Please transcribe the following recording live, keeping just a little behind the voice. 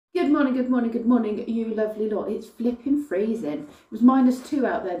morning, good morning, good morning, you lovely lot. It's flipping freezing. It was -2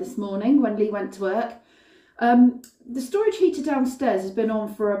 out there this morning when Lee went to work. The storage heater downstairs has been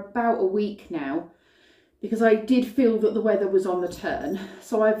on for about a week now because I did feel that the weather was on the turn.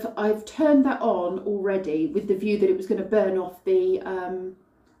 So I've turned that on already with the view that it was going to burn off the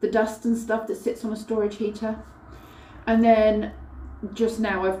dust and stuff that sits on a storage heater. And then just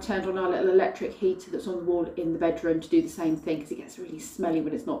now I've turned on our little electric heater that's on the wall in the bedroom to do the same thing because it gets really smelly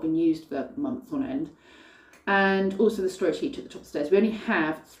when it's not been used for months on end. And also the storage heater at the top of the stairs. We only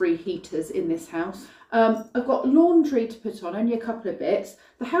have 3 heaters in this house. I've got laundry to put on, only a couple of bits.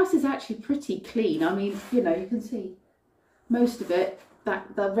 The house is actually pretty clean. I mean, you know, you can see most of it.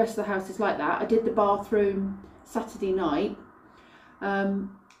 The rest of the house is like that. I did the bathroom Saturday night.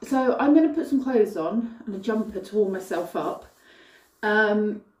 So I'm going to put some clothes on and a jumper to warm myself up.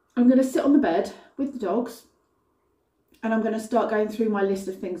 I'm going to sit on the bed with the dogs and I'm going to start going through my list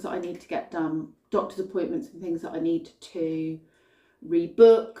of things that I need to get done, doctor's appointments and things that I need to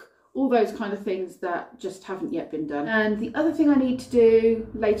rebook, all those kind of things that just haven't yet been done. And the other thing I need to do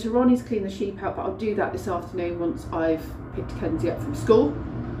later on is clean the sheep out, but I'll do that this afternoon once I've picked Kenzie up from school.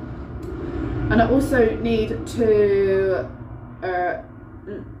 And I also need to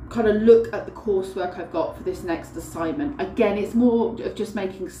kind of look at the coursework I've got for this next assignment. Again, it's more of just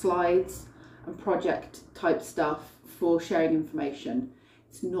making slides and project type stuff for sharing information.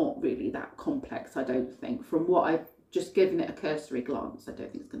 It's not really that complex, I don't think. From what I've just given it a cursory glance, I don't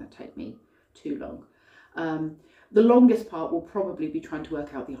think it's going to take me too long. The longest part will probably be trying to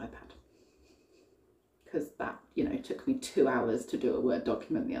work out the iPad, because that, you know, took me 2 hours to do a Word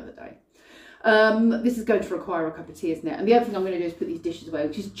document the other day. This is going to require a cup of tea, isn't it? And the other thing I'm going to do is put these dishes away,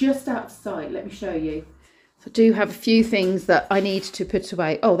 which is just out of sight. Let me show you. So I do have a few things that I need to put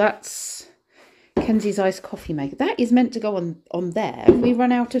away. Oh, that's Kenzie's iced coffee maker. That is meant to go on there. Have we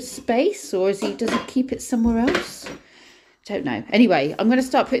run out of space, or does he keep it somewhere else? Don't know. Anyway, I'm going to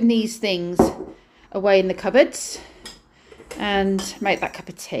start putting these things away in the cupboards and make that cup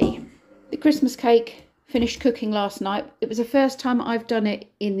of tea. The Christmas cake finished cooking last night. It was the first time I've done it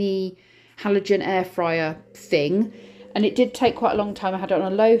in the halogen air fryer thing, and it did take quite a long time. I had it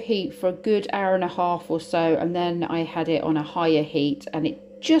on a low heat for a good hour and a half or so, and then I had it on a higher heat and it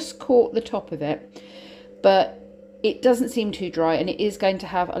just caught the top of it, but it doesn't seem too dry, and it is going to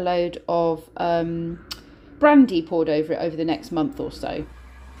have a load of brandy poured over it over the next month or so.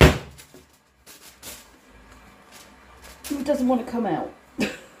 It doesn't want to come out.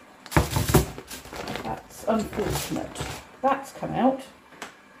 That's unfortunate. That's come out.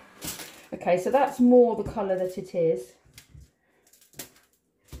 Okay, so that's more the colour that it is.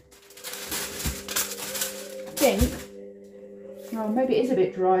 I think, oh, maybe it is a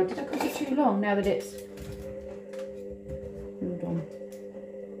bit dry. Did I cook it too long now that it's, hold on.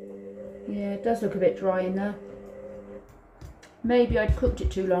 Yeah, it does look a bit dry in there. Maybe I'd cooked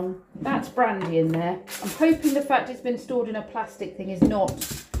it too long. That's brandy in there. I'm hoping the fact it's been stored in a plastic thing is not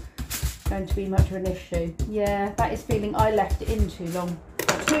going to be much of an issue. Yeah, that is feeling I left it in too long.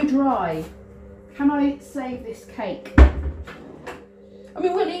 Too dry. Can I save this cake? I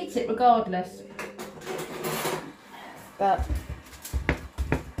mean, we'll eat it regardless. But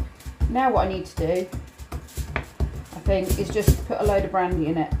now what I need to do, I think, is just put a load of brandy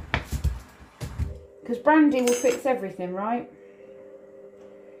in it. Because brandy will fix everything, right?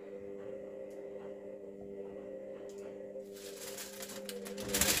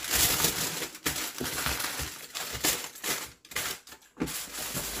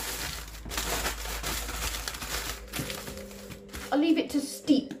 I'll leave it to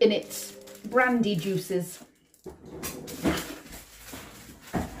steep in its brandy juices.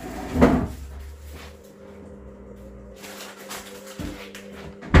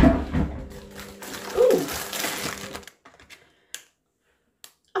 Ooh!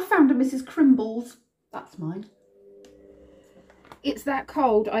 I found a Mrs. Crimble's. That's mine. It's that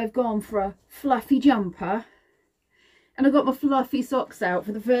cold, I've gone for a fluffy jumper. And I got my fluffy socks out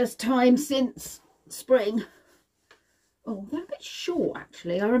for the first time since spring. Oh, they're a bit short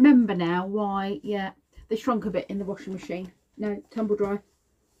actually. I remember now why. Yeah, they shrunk a bit in the washing machine. No, tumble dry.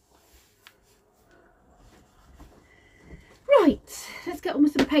 Right, let's get on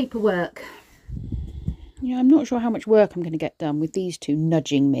with some paperwork. Yeah, I'm not sure how much work I'm going to get done with these two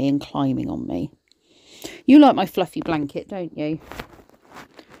nudging me and climbing on me. You like my fluffy blanket, don't you?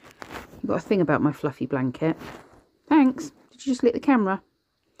 You've got a thing about my fluffy blanket. Thanks. Did you just lick the camera?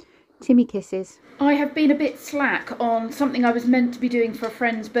 Timmy kisses. I have been a bit slack on something I was meant to be doing for a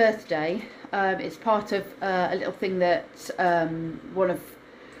friend's birthday. It's part of a little thing that one of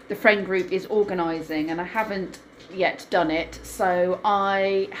the friend group is organising, and I haven't yet done it, so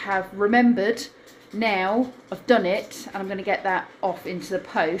I have remembered now I've done it, and I'm going to get that off into the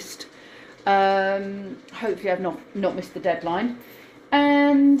post. Hopefully I've not missed the deadline.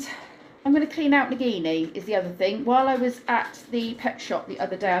 And I'm going to clean out Nagini is the other thing. While I was at the pet shop the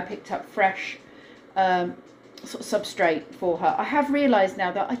other day, I picked up fresh sort of substrate for her. I have realised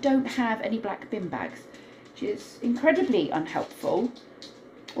now that I don't have any black bin bags, which is incredibly unhelpful.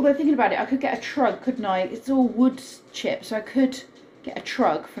 Although thinking about it, I could get a trug, couldn't I? It's all wood chips, so I could get a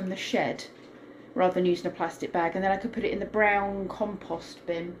trug from the shed rather than using a plastic bag, and then I could put it in the brown compost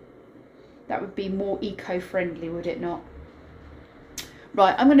bin. That would be more eco-friendly, would it not?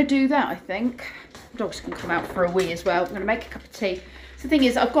 Right, I'm going to do that, I think. The dogs can come out for a wee as well. I'm going to make a cup of tea. So the thing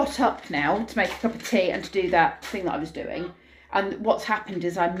is, I've got up now to make a cup of tea and to do that thing that I was doing. And what's happened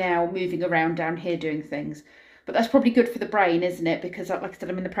is I'm now moving around down here doing things. But that's probably good for the brain, isn't it? Because, like I said,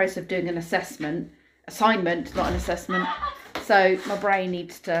 I'm in the process of doing an assignment, not an assessment. So my brain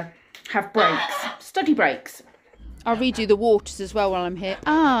needs to have breaks, study breaks. I'll redo the waters as well while I'm here.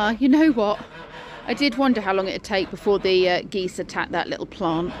 Ah, you know what? I did wonder how long it would take before the geese attack that little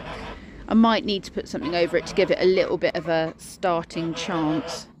plant. I might need to put something over it to give it a little bit of a starting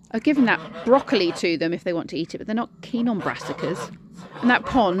chance. I've given that broccoli to them if they want to eat it, but they're not keen on brassicas. And that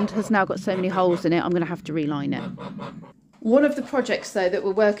pond has now got so many holes in it, I'm going to have to reline it. One of the projects, though, that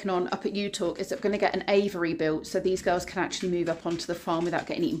we're working on up at UTalk is that we're going to get an aviary built so these girls can actually move up onto the farm without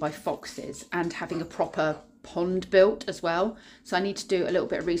getting eaten by foxes, and having a proper pond built as well. So I need to do a little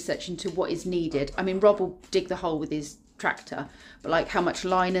bit of research into what is needed. I mean, Rob will dig the hole with his tractor, but like how much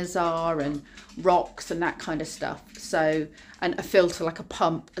liners are and rocks and that kind of stuff. So, and a filter, like a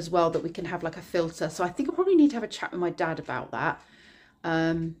pump as well, that we can have like a filter. So I think I probably need to have a chat with my dad about that.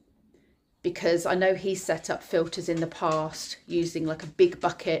 Because I know he's set up filters in the past using like a big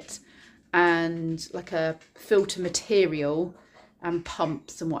bucket and like a filter material and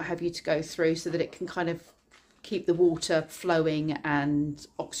pumps and what have you to go through so that it can kind of keep the water flowing and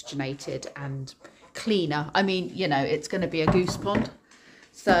oxygenated and cleaner. I mean, you know, it's going to be a goose pond,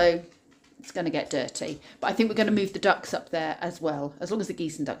 so it's going to get dirty. But I think we're going to move the ducks up there as well, as long as the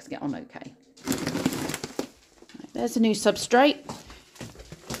geese and ducks get on okay. Right, there's a new substrate.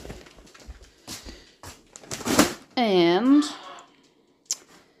 And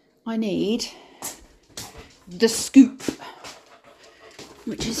I need the scoop,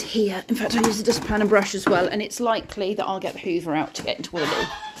 which is here. In fact, I use a dustpan and brush as well, and it's likely that I'll get the hoover out to get into all the little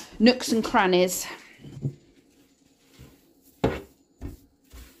nooks and crannies.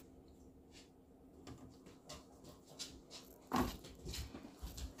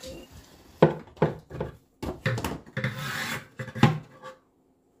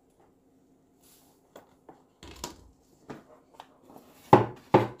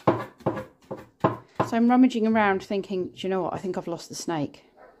 So I'm rummaging around thinking, do you know what, I think I've lost the snake.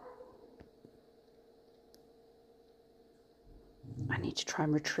 I need to try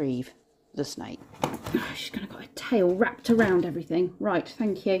and retrieve the snake. Oh, she's going to got a tail wrapped around everything. Right,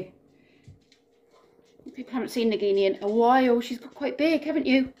 thank you. People haven't seen Nagini in a while. She's got quite big, haven't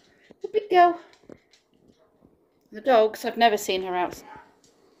you? A big girl. The dogs, I've never seen her out.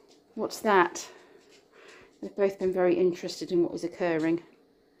 What's that? They've both been very interested in what was occurring.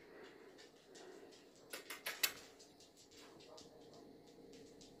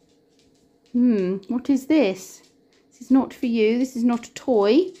 What is this? This is not for you. This is not a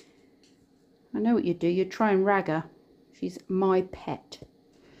toy. I know what you do. You try and rag her. She's my pet.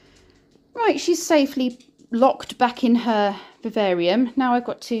 Right, she's safely locked back in her vivarium. Now I've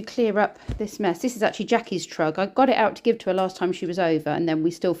got to clear up this mess. This is actually Jackie's trug. I got it out to give to her last time she was over, and then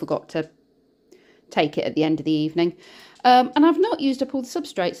we still forgot to take it at the end of the evening. And I've not used up all the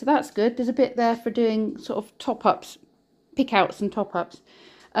substrate, so that's good. There's a bit there for doing sort of top-ups, pick-outs and top-ups.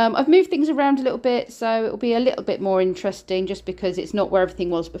 I've moved things around a little bit, so it'll be a little bit more interesting just because it's not where everything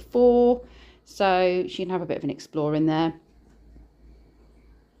was before. So she can have a bit of an explore in there.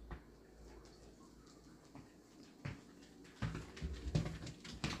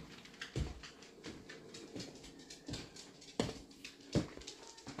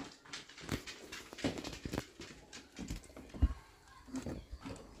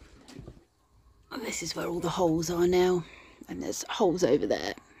 This is where all the holes are now, and there's holes over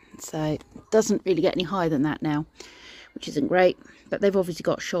there, so it doesn't really get any higher than that now, which isn't great. But they've obviously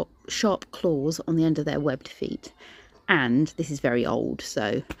got sharp claws on the end of their webbed feet, and this is very old,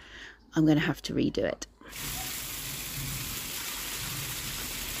 so I'm going to have to redo it.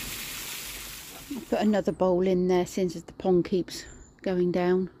 I'll put another bowl in there since the pond keeps going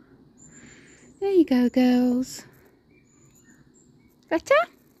down. There you go, girls. Better?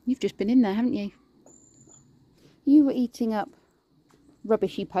 You've just been in there, haven't you? You were eating up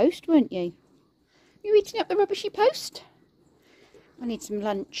rubbishy post, weren't you? You eating up the rubbishy post? I need some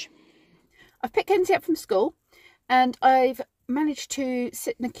lunch. I've picked Kenzie up from school and I've managed to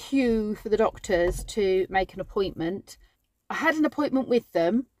sit in a queue for the doctors to make an appointment. I had an appointment with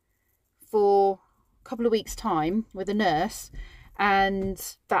them for a couple of weeks' time with a nurse,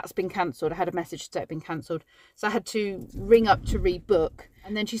 and that's been cancelled. I had a message to say it'd been cancelled, so I had to ring up to rebook.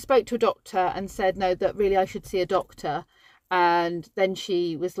 And then she spoke to a doctor and said no, that really I should see a doctor. And then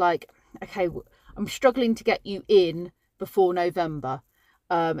she was like, okay, I'm struggling to get you in before November.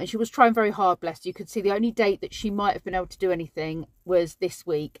 And she was trying very hard, bless you. You could see the only date that she might have been able to do anything was this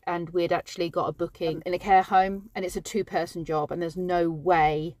week, and we'd actually got a booking in a care home, and it's a 2-person job, and there's no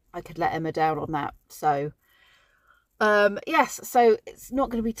way I could let Emma down on that. So yes, so it's not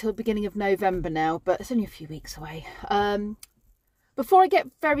going to be till the beginning of November now, but it's only a few weeks away. Before I get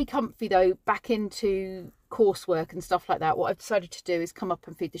very comfy though, back into coursework and stuff like that, what I've decided to do is come up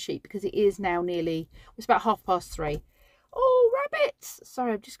and feed the sheep, because it is now it's about 3:30. Oh, rabbits!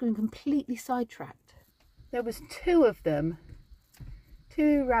 Sorry, I'm just going completely sidetracked. There was 2 of them.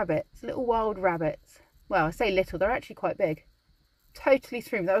 2 rabbits, little wild rabbits. Well, I say little, they're actually quite big. Totally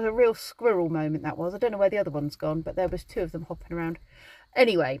threw me. That was a real squirrel moment, that was. I don't know where the other one's gone, but there was 2 of them hopping around.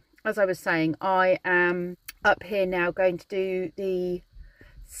 Anyway, as I was saying, I am up here now going to do the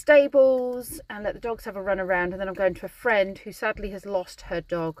stables and let the dogs have a run around, and then I'm going to a friend who sadly has lost her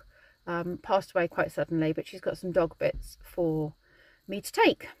dog. Passed away quite suddenly, but she's got some dog bits for me to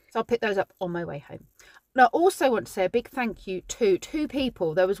take, so I'll pick those up on my way home. Now, I also want to say a big thank you to 2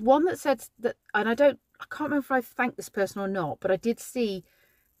 people. There was one that said that, and I can't remember if I thanked this person or not, but I did see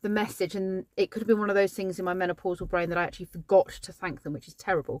the message, and it could have been one of those things in my menopausal brain that I actually forgot to thank them, which is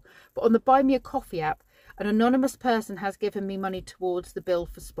terrible. But on the Buy Me a Coffee app, an anonymous person has given me money towards the bill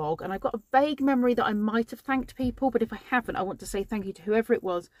for Spog, and I've got a vague memory that I might have thanked people, but if I haven't, I want to say thank you to whoever it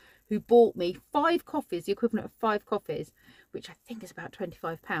was who bought me 5 coffees, the equivalent of 5 coffees, which I think is about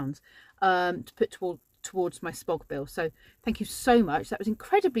 £25, to put towards my Spog bill. So thank you so much. That was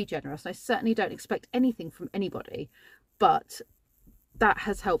incredibly generous. I certainly don't expect anything from anybody, but that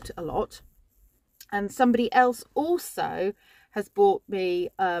has helped a lot. And somebody else also has bought me,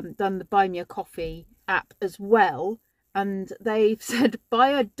 done the Buy Me a Coffee app as well, and they've said buy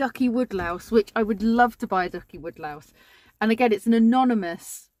a ducky woodlouse, which I would love to buy a ducky woodlouse. And again, it's an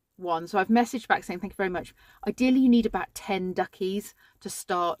anonymous one, so I've messaged back saying thank you very much. Ideally you need about 10 duckies to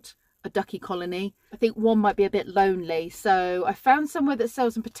start a ducky colony. I think one might be a bit lonely, so I found somewhere that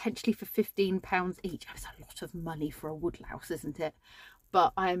sells them potentially for £15 each. That's a lot of money for a woodlouse, isn't it?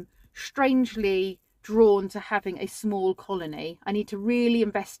 But I'm strangely drawn to having a small colony. I need to really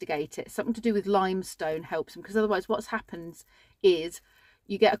investigate it. Something to do with limestone helps them, because otherwise what happens is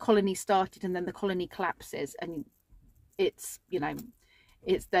you get a colony started and then the colony collapses, and it's, you know,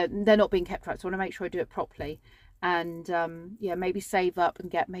 they're not being kept right. So I want to make sure I do it properly, and yeah, maybe save up and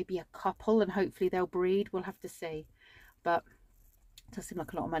get maybe a couple, and hopefully they'll breed. We'll have to see, but it does seem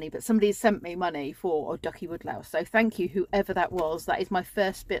like a lot of money. But somebody sent me money for a ducky woodlouse, so thank you whoever that was. That is my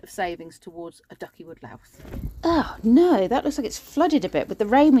first bit of savings towards a ducky woodlouse. Oh no, that looks like it's flooded a bit with the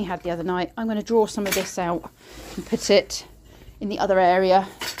rain we had the other night. I'm going to draw some of this out and put it in the other area.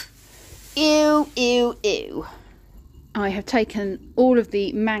 Ew, ew, ew. I have taken all of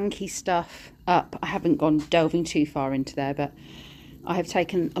the manky stuff up. I haven't gone delving too far into there, but I have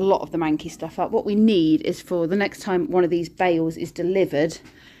taken a lot of the manky stuff up. What we need is for the next time one of these bales is delivered,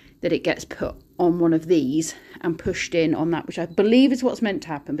 that it gets put on one of these and pushed in on that, which I believe is what's meant to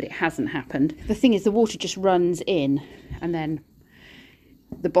happen, but it hasn't happened. The thing is, the water just runs in and then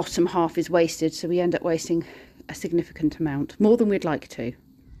the bottom half is wasted, so we end up wasting a significant amount, more than we'd like to.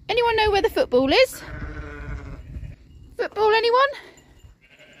 Anyone know where the football is? Football, anyone?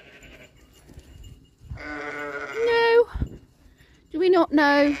 No. Do we not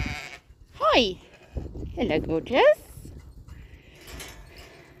know? Hi. Hello, gorgeous.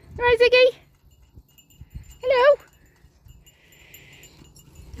 Right, Ziggy. Hello.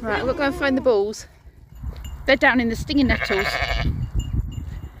 Right, we'll go and find the balls. They're down in the stinging nettles.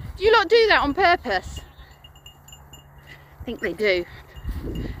 Do you lot do that on purpose? I think they do.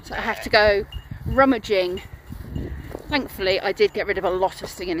 So I have to go rummaging. Thankfully, I did get rid of a lot of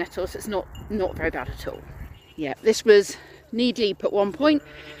stinging nettles. It's not very bad at all. Yeah, this was knee deep at one point.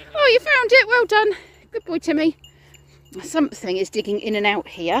 Oh, you found it. Well done. Good boy, Timmy. Something is digging in and out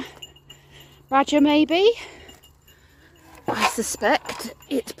here. Badger, maybe? I suspect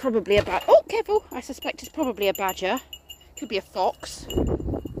it's probably a badger. Oh, careful. I suspect it's probably a badger. Could be a fox.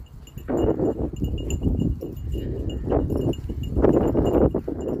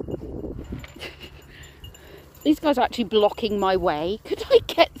 These guys are actually blocking my way. Could I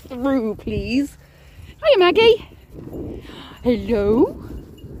get through, please? Hiya, Maggie. Hello.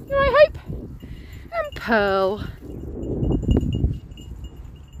 You all right, Hope? And Pearl.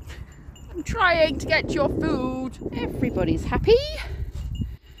 I'm trying to get your food. Everybody's happy.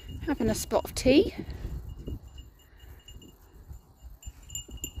 Having a spot of tea.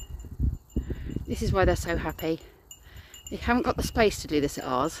 This is why they're so happy. They haven't got the space to do this at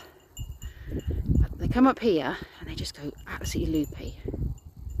ours. But they come up here and they just go absolutely loopy.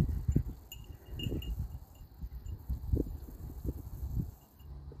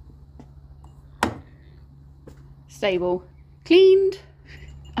 Stable cleaned.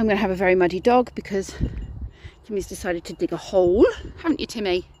 I'm going to have a very muddy dog because Timmy's decided to dig a hole, haven't you,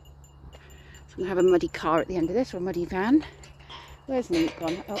 Timmy? So I'm going to have a muddy car at the end of this, or a muddy van. Where's Nate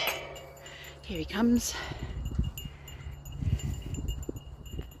gone? Oh, here he comes.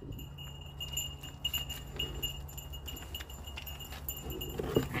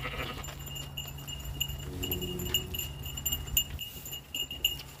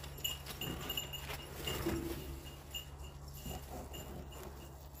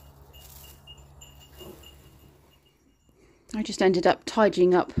 I just ended up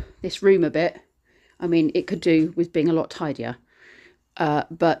tidying up this room a bit. I mean, it could do with being a lot tidier.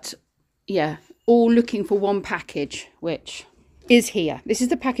 But yeah, all looking for one package, which is here. This is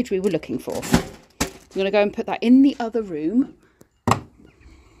the package we were looking for. I'm going to go and put that in the other room,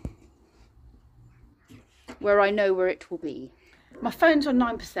 where I know where it will be. My phone's on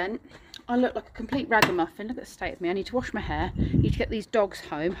 9%. I look like a complete ragamuffin. Look at the state of me. I need to wash my hair. I need to get these dogs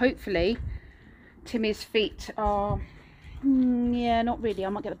home. Hopefully, Timmy's feet are... yeah, not really. I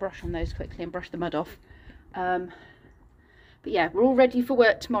might get the brush on those quickly and brush the mud off. But yeah, we're all ready for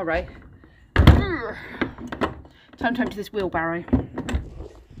work tomorrow. Time to empty this wheelbarrow.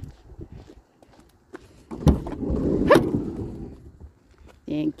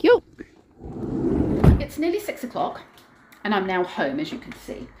 Thank you. It's nearly 6 o'clock and I'm now home, as you can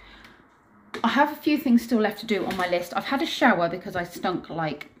see. I have a few things still left to do on my list. I've had a shower because I stunk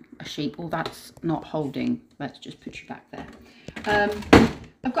like a sheep. Well, that's not holding. Let's just put you back there.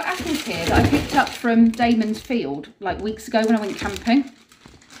 I've got apples here that I picked up from Damon's field like weeks ago when I went camping.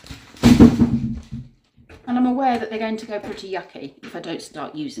 And I'm aware that they're going to go pretty yucky if I don't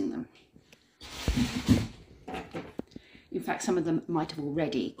start using them. In fact, some of them might have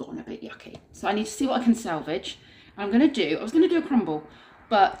already gone a bit yucky. So I need to see what I can salvage. And I was going to do a crumble,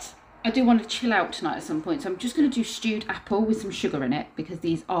 but I do want to chill out tonight at some point. So I'm just going to do stewed apple with some sugar in it, because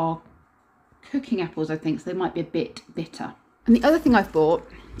these are cooking apples, I think, so they might be a bit bitter. And the other thing I've bought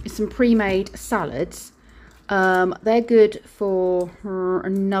is some pre-made salads. They're good for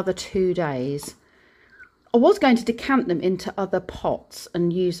another 2 days. I was going to decant them into other pots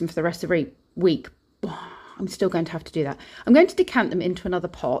and use them for the rest of the week. I'm still going to have to do that. I'm going to decant them into another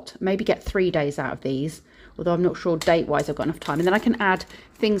pot, maybe get 3 days out of these, although I'm not sure date-wise I've got enough time. And then I can add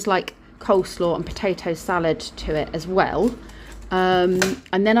things like coleslaw and potato salad to it as well. And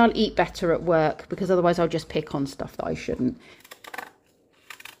then I'll eat better at work, because otherwise I'll just pick on stuff that I shouldn't.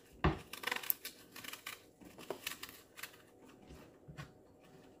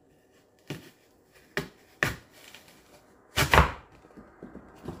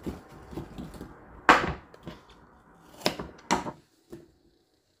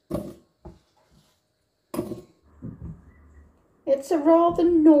 It's a rather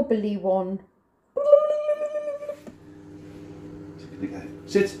knobbly one.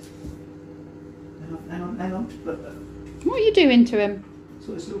 Sit. Hang on. What are you doing to him?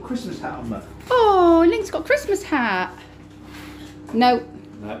 So this little Christmas hat on there. Oh, Link's got a Christmas hat. No.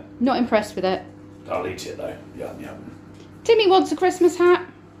 No. Not impressed with it. I'll eat it though. Yeah. Timmy wants a Christmas hat.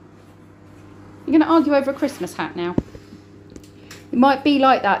 You're going to argue over a Christmas hat now. It might be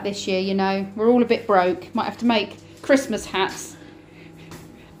like that this year, you know. We're all a bit broke. Might have to make Christmas hats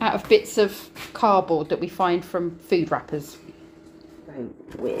out of bits of cardboard that we find from food wrappers. Go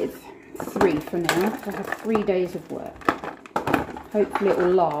with 3 for now. I have 3 days of work. Hopefully it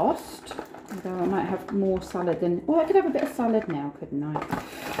will last. Although I might have more salad than... Well, I could have a bit of salad now, couldn't I?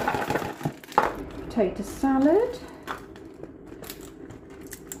 Potato salad.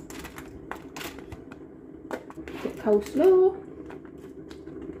 Bit coleslaw.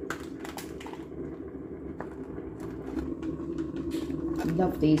 I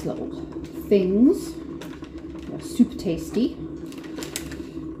love these little things. They're super tasty.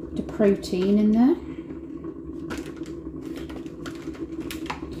 The protein in there.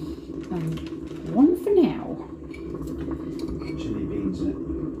 And 1 for now. Chili beans in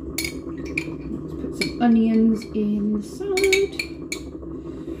Let's put some onions in the salad.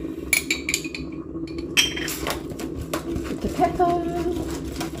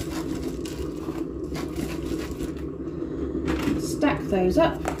 those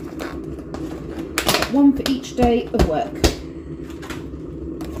up. One for each day of work.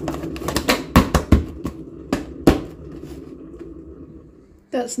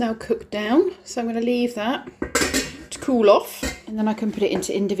 That's now cooked down, so I'm going to leave that to cool off, and then I can put it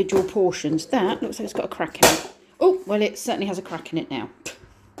into individual portions. That looks like it's got a crack in it. Oh, well, it certainly has a crack in it now.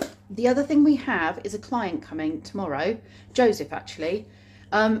 The other thing we have is a client coming tomorrow, Joseph actually,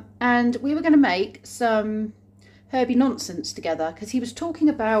 and we were going to make some herby nonsense together because he was talking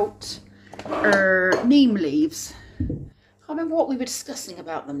about neem leaves. I can't remember what we were discussing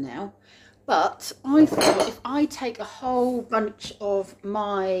about them now. But I thought if I take a whole bunch of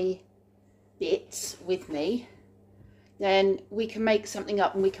my bits with me, then we can make something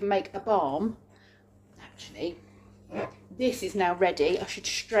up and we can make a balm. Actually, this is now ready. I should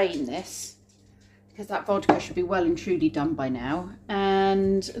strain this because that vodka should be well and truly done by now.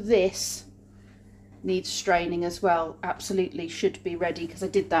 And this needs straining as well. Absolutely should be ready because I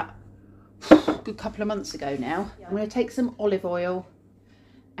did that a good couple of months ago now. I'm going to take some olive oil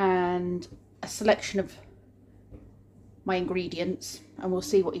and a selection of my ingredients, and we'll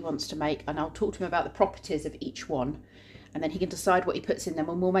see what he wants to make, and I'll talk to him about the properties of each one, and then he can decide what he puts in them,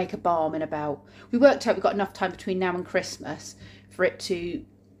 and we'll make a balm in about, we worked out we've got enough time between now and Christmas for it to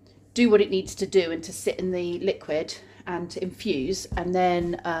do what it needs to do and to sit in the liquid and to infuse, and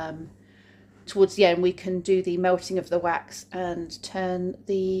then towards the end we can do the melting of the wax and turn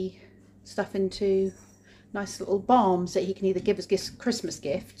the stuff into nice little balms that he can either give as Christmas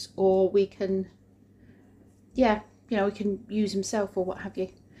gifts, or we can, yeah, you know, we can use himself or what have you.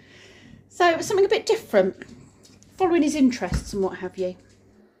 So it was something a bit different, following his interests and what have you.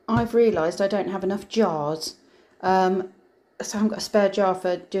 I've realised I don't have enough jars, so I haven't got a spare jar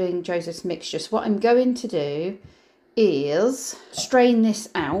for doing Joseph's mixture. So what I'm going to do is strain this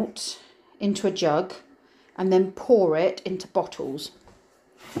out into a jug and then pour it into bottles.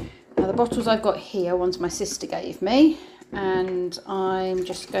 Now the bottles I've got here, ones my sister gave me, and I'm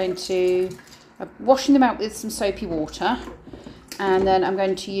just going to, washing them out with some soapy water, and then I'm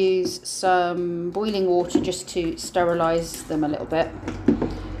going to use some boiling water just to sterilise them a little bit,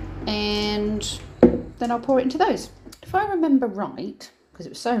 and then I'll pour it into those. If I remember right, because it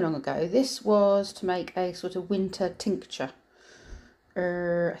was so long ago, this was to make a sort of winter tincture.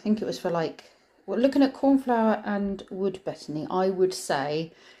 I think it was for like, well, looking at cornflower and wood betony, I would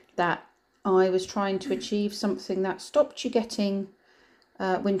say that I was trying to achieve something that stopped you getting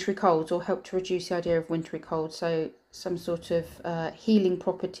wintry colds, or helped to reduce the idea of wintry colds. So some sort of healing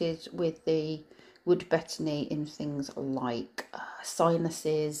properties with the wood betony in things like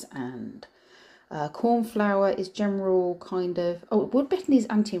sinuses, and cornflower is general kind of, oh, wood betony is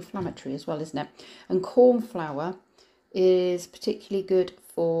anti-inflammatory as well, isn't it? And cornflower is particularly good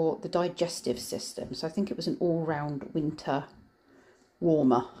for the digestive system. So I think it was an all-round winter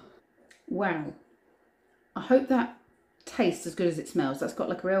warmer. Wow, I hope that tastes as good as it smells. That's got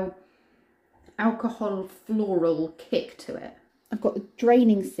like a real alcohol floral kick to it. I've got the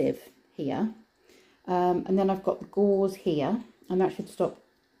draining sieve here, and then I've got the gauze here, and that should stop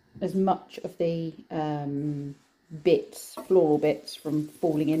as much of the bits, floral bits, from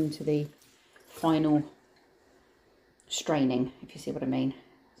falling into the final straining, if you see what I mean.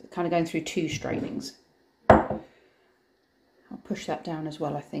 It's kind of going through two strainings. I'll push that down as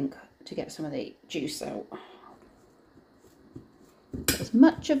well, I think, to get some of the juice out. Get as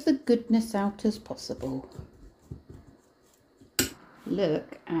much of the goodness out as possible.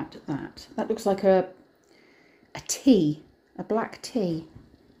 Look at that. That looks like a tea, a black tea.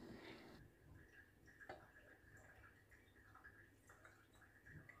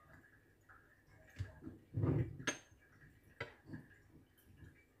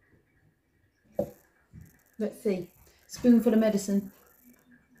 Let's see. Spoonful of medicine.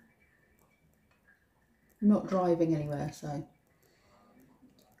 I'm not driving anywhere, so.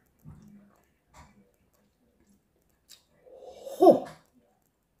 Oh.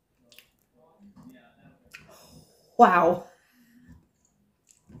 Wow.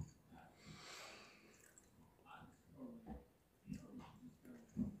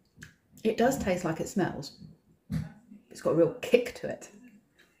 It does taste like it smells. It's got a real kick to it.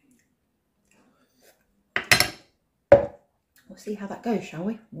 We'll see how that goes, shall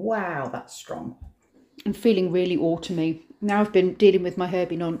we? Wow, that's strong. I'm feeling really autumny. Now I've been dealing with my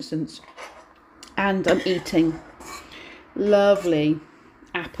herby nonsense, and I'm eating lovely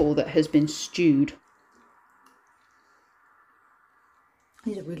apple that has been stewed.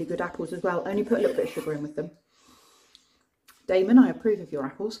 These are really good apples as well. I only put a little bit of sugar in with them. Damon, I approve of your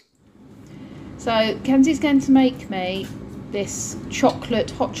apples. So Kenzie's going to make me this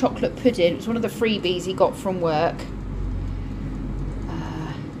hot chocolate pudding. It's one of the freebies he got from work.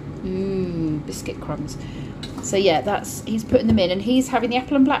 Ooh, biscuit crumbs. So yeah, he's putting them in, and he's having the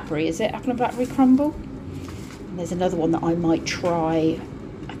apple and blackberry. Is it apple and blackberry crumble? And there's another one that I might try.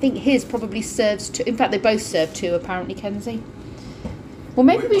 I think his probably serves two. In fact, they both serve two, apparently, Kenzie. Well,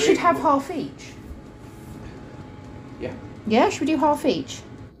 maybe we should have half each. Yeah. Yeah, should we do half each?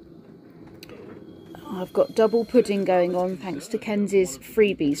 I've got double pudding going on thanks to Kenzie's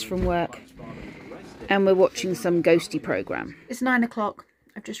freebies from work. And we're watching some ghosty programme. It's 9 o'clock.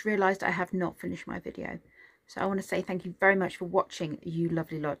 I've just realised I have not finished my video. So I want to say thank you very much for watching, you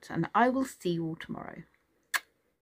lovely lot. And I will see you all tomorrow.